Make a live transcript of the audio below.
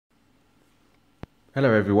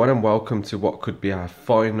Hello everyone and welcome to what could be our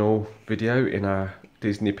final video in our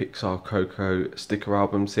Disney Pixar Coco sticker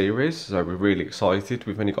album series. So we're really excited.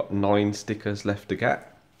 We've only got 9 stickers left to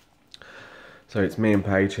get. So it's me and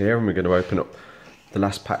Paige here and we're going to open up the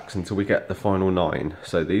last packs until we get the final 9.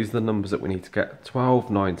 So these are the numbers that we need to get: 12,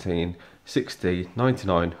 19, 60,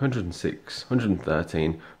 99, 106,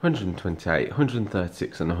 113, 128,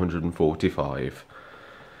 136 and 145.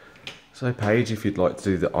 So Paige, if you'd like to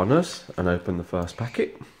do the honours and open the first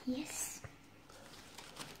packet. Yes.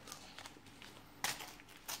 I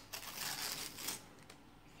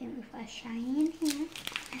think we've got a shiny in here.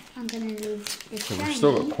 I'm going to leave the shiny. We've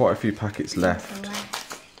still got quite a few packets left.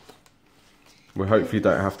 We hopefully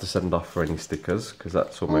don't have to send off for any stickers because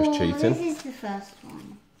that's almost cheating. This is the first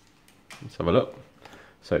one. Let's have a look.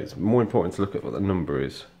 So it's more important to look at what the number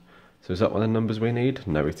is. So is that one of the numbers we need?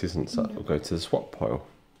 No, it isn't. So that will go to the swap pile.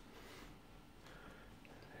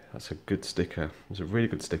 That's a good sticker. It's a really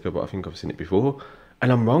good sticker, but I think I've seen it before.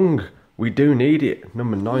 And I'm wrong. We do need it.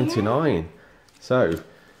 Number 99. Yeah. So,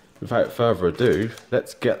 without further ado,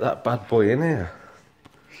 let's get that bad boy in here.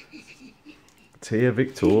 Tia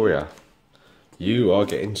Victoria. You are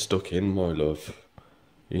getting stuck in, my love.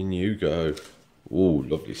 In you go. Ooh,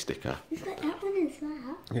 lovely sticker. We've got that one as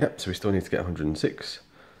well. Yep, so we still need to get 106.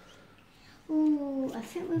 Ooh, I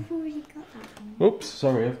think we've already got that one. Oops,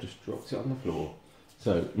 sorry, I've just dropped it on the floor.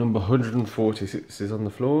 So, number 146 is on the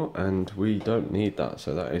floor, and we don't need that,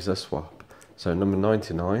 so that is a swap. So, number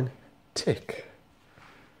 99, tick.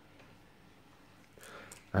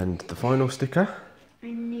 And the final sticker?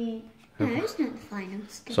 No, it's not the final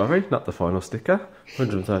sticker. Sorry, not the final sticker.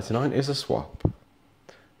 139 is a swap.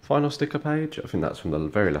 Final sticker page? I think that's from the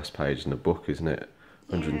very last page in the book, isn't it?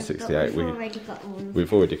 168. Yeah, we've already got all of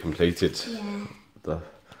We've already completed the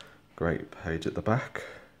great page at the back.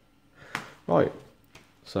 Right.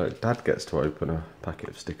 So, Dad gets to open a packet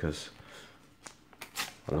of stickers.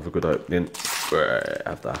 I'll have a good opening.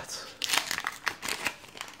 Have that.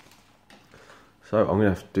 So, I'm going to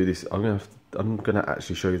have to do this. I'm going to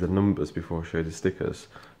actually show you the numbers before I show you the stickers.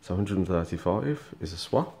 So, 135 is a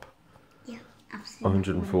swap. Yeah, absolutely.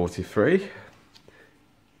 143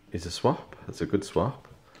 is a swap. That's a good swap.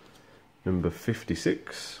 Number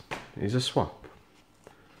 56 is a swap.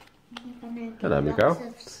 And there we go.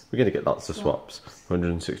 We're going to get lots of swaps.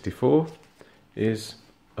 164 is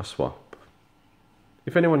a swap.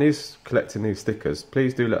 If anyone is collecting these stickers,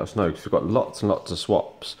 please do let us know because we've got lots and lots of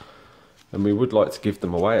swaps and we would like to give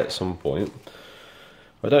them away at some point.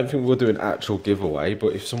 I don't think we'll do an actual giveaway,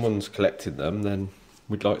 but if someone's collecting them, then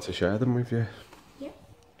we'd like to share them with you. Yep.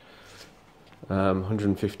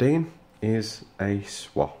 115 is a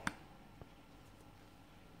swap.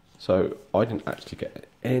 So I didn't actually get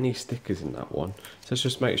any stickers in that one. So let's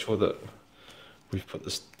just make sure that we've put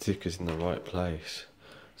the stickers in the right place.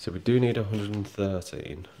 So we do need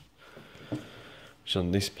 113, which is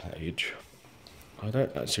on this page. I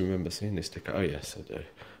don't actually remember seeing this sticker. Oh yes, I do.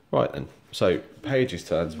 Right then. So Paige's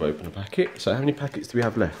turn to open a packet. So how many packets do we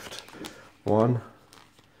have left? 1,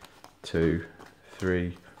 2,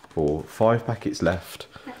 3, 4, 5 packets left.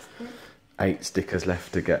 That's good. 8 stickers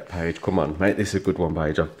left to get, Paige. Come on, make this a good one,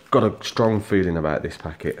 Paige. I've got a strong feeling about this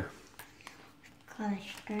packet. Got a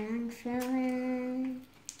strong feeling.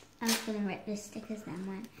 I'm going to rip the stickers then,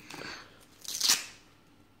 wait.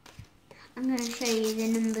 I'm going to show you the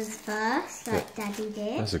numbers first, like Daddy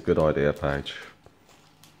did. That's a good idea, Paige.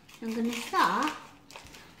 I'm going to start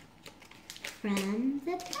from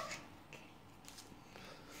the back.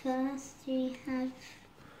 First we have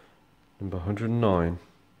Number 109.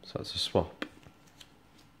 So that's a swap.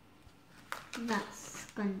 That's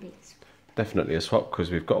going to be a swap. Definitely a swap because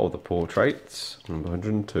we've got all the portraits. Number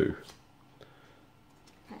 102.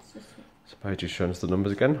 That's a swap. So Paige has shown us the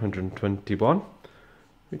numbers again. 121,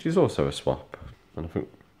 which is also a swap. And I think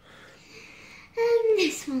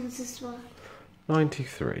this one's a swap.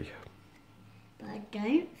 93. But I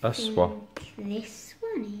don't A think swap. this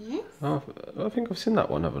one is. Oh, I think I've seen that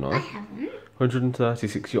one, haven't I? I haven't.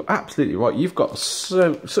 136. You're absolutely right. You've got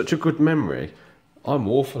such a good memory. I'm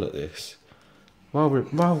awful at this. Well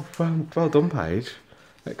done, Paige.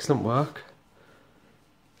 Excellent work.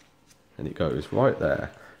 And it goes right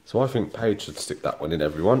there. So I think Paige should stick that one in,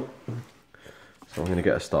 everyone. So I'm going to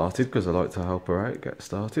get her started because I like to help her out. Get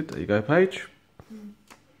started. There you go, Paige.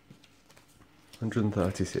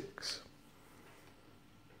 136.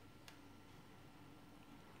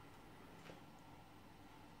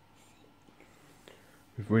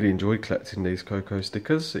 We've really enjoyed collecting these Coco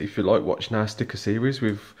stickers. If you like watching our sticker series,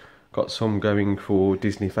 we've got some going for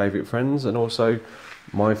Disney favourite friends and also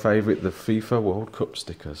my favourite, the FIFA World Cup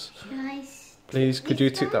stickers. Should I Please, could you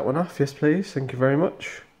tick that one off? Yes, please. Thank you very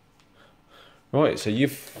much. Right, so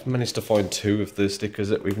you've managed to find 2 of the stickers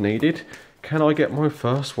that we've needed. Can I get my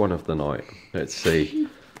first one of the night? Let's see.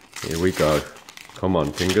 Here we go. Come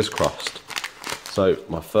on, fingers crossed. So,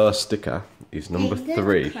 my first sticker is number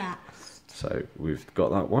 3. So, we've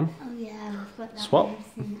got that one. Oh yeah, we've got that. Swap.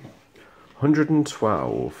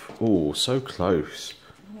 112. Oh, so close.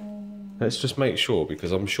 Let's just make sure,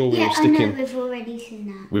 because I'm sure we're sticking... No, we've already seen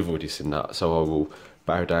that. We've already seen that, so I will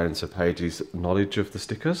bow down to Paige's knowledge of the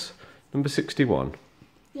stickers. Number 61.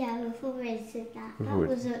 Yeah, we've already seen that. That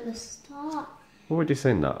was at the start. Already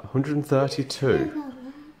seen that. 132.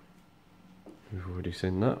 We've already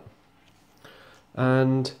seen that.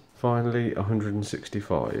 And finally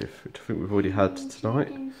 165, which I think we've already had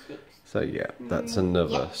tonight. So yeah, that's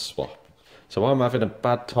another swap. So I'm having a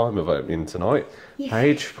bad time of opening tonight.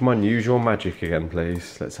 Paige, come on, use your magic again,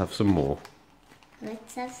 please. Let's have some more.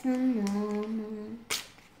 Let's have some more.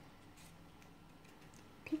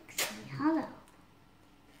 Pixie Hollow.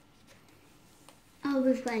 Oh,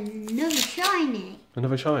 we've got another shiny.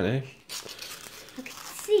 Another shiny? I can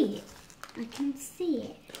see it. I can see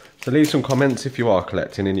it. So leave some comments if you are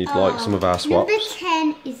collecting and you'd like some of our swaps.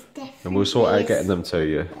 Number 10 is definitely and we'll sort out getting them to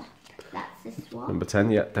you. That's a swap. Number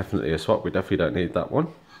 10, yeah, definitely a swap. We definitely don't need that one.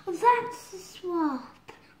 Oh, that's a swap.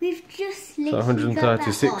 We've just literally So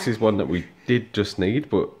 136 is one that we did just need,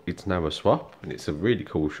 but it's now a swap. And it's a really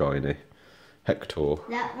cool shiny. Hector.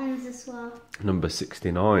 That one's a swap. Number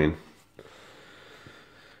 69.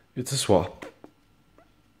 It's a swap.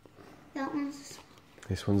 That one's a swap.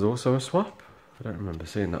 This one's also a swap. I don't remember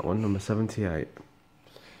seeing that one. Number 78.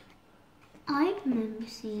 I remember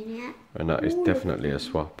seeing it. And that is definitely a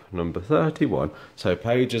swap. Number 31. So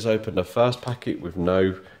Paige has opened the first packet with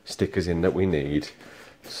no stickers in that we need.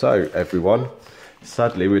 So everyone,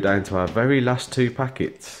 sadly we're down to our very last 2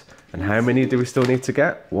 packets. And how many do we still need to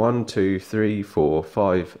get? 1, 2, 3, 4,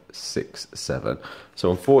 5, 6, 7.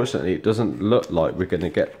 So unfortunately it doesn't look like we're going to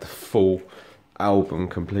get the full album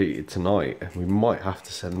completed tonight. We might have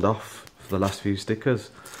to send off for the last few stickers,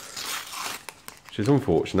 which is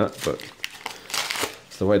unfortunate, but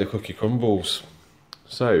it's the way the cookie crumbles.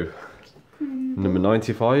 So number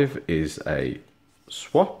 95 is a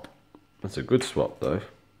swap. That's a good swap though.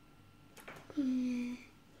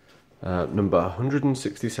 Number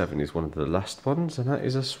 167 is one of the last ones, and that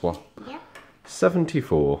is a swap. Yep.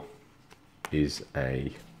 74 is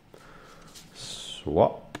a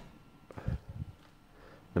swap.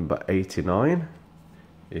 Number 89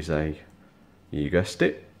 is a, you guessed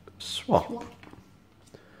it, swap.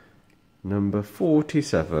 Number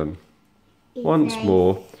 47, once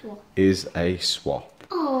more, is a swap.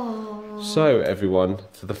 Oh. So everyone,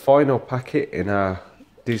 for the final packet in our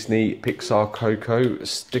Disney Pixar Coco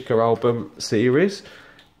sticker album series,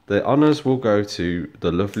 the honours will go to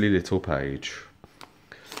the lovely little Paige.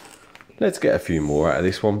 Let's get a few more out of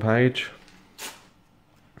this one, Paige.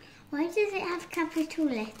 Why does it have capital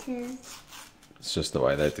letters? It's just the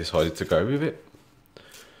way they've decided to go with it.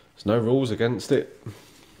 There's no rules against it.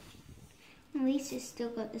 At least it's still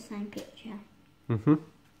got the same picture.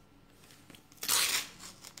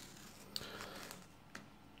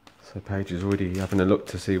 So Paige is already having a look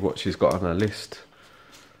to see what she's got on her list.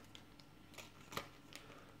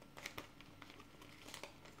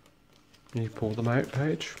 Can you pull them out,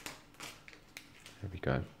 Paige? There we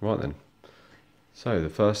go. Right then. So the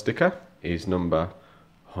first sticker is number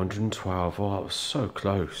 112. Oh, that was so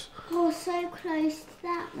close. Oh, so close to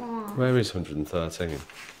that one. Where is 113?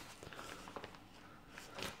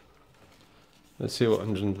 Let's see what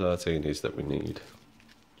 113 is that we need.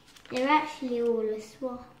 They're actually all a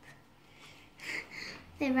swap.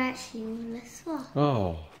 They're actually all a swap.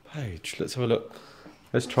 Oh, Paige, let's have a look.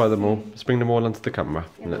 Let's try them all. Let's bring them all onto the camera.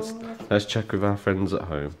 And let's check with our friends at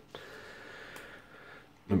home.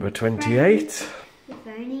 Number 28 We've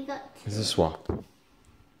only got 2. is a swap.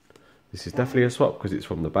 This is definitely a swap because it's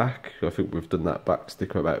from the back. I think we've done that back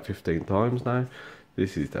sticker about 15 times now.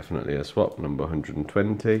 This is definitely a swap. Number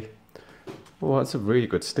 120. Oh, that's a really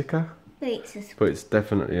good sticker. But it's a swap. But it's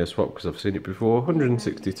definitely a swap because I've seen it before.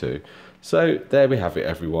 162. So there we have it,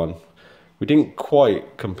 everyone. We didn't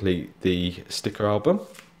quite complete the sticker album.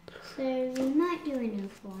 So we might do another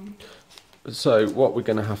one. So what we're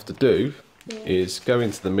going to have to do is go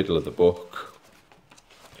into the middle of the book.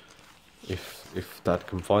 If Dad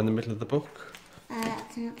can find the middle of the book.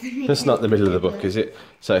 That's not the middle. That's not the middle of the book, is it?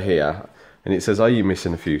 So here, and it says, are you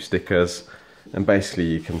missing a few stickers? And basically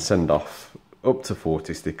you can send off up to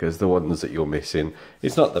 40 stickers, the ones that you're missing.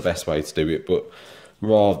 It's not the best way to do it, but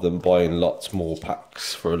rather than buying lots more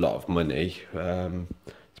packs for a lot of money,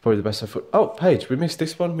 it's Probably the best effort. Oh, Paige, we missed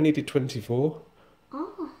this one. We needed 24.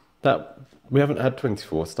 Oh, We haven't had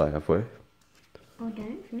 24 today, have we? I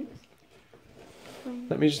don't think so.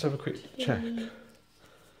 Let me just have a quick check.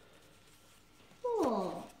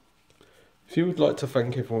 4. If you would like to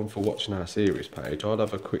thank everyone for watching our series, Paige, I'll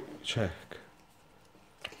have a quick check.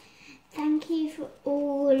 Thank you for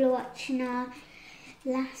all watching our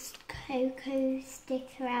last Coco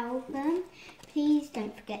sticker album. Please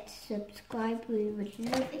don't forget to subscribe. We would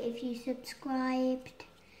love it if you subscribed.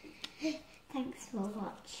 Thanks for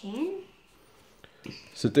watching.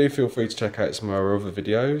 So do feel free to check out some of our other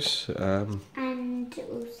videos. And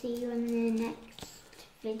we'll see you on the next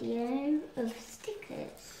video of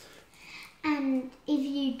stickers. And if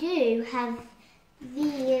you do have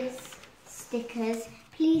these stickers,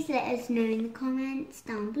 please let us know in the comments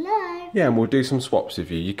down below. Yeah, and we'll do some swaps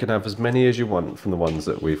with you. You can have as many as you want from the ones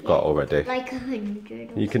that we've got already. Like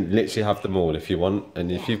 100. You can literally have them all if you want.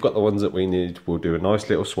 And if you've got the ones that we need, we'll do a nice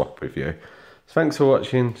little swap with you. So thanks for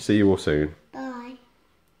watching. See you all soon.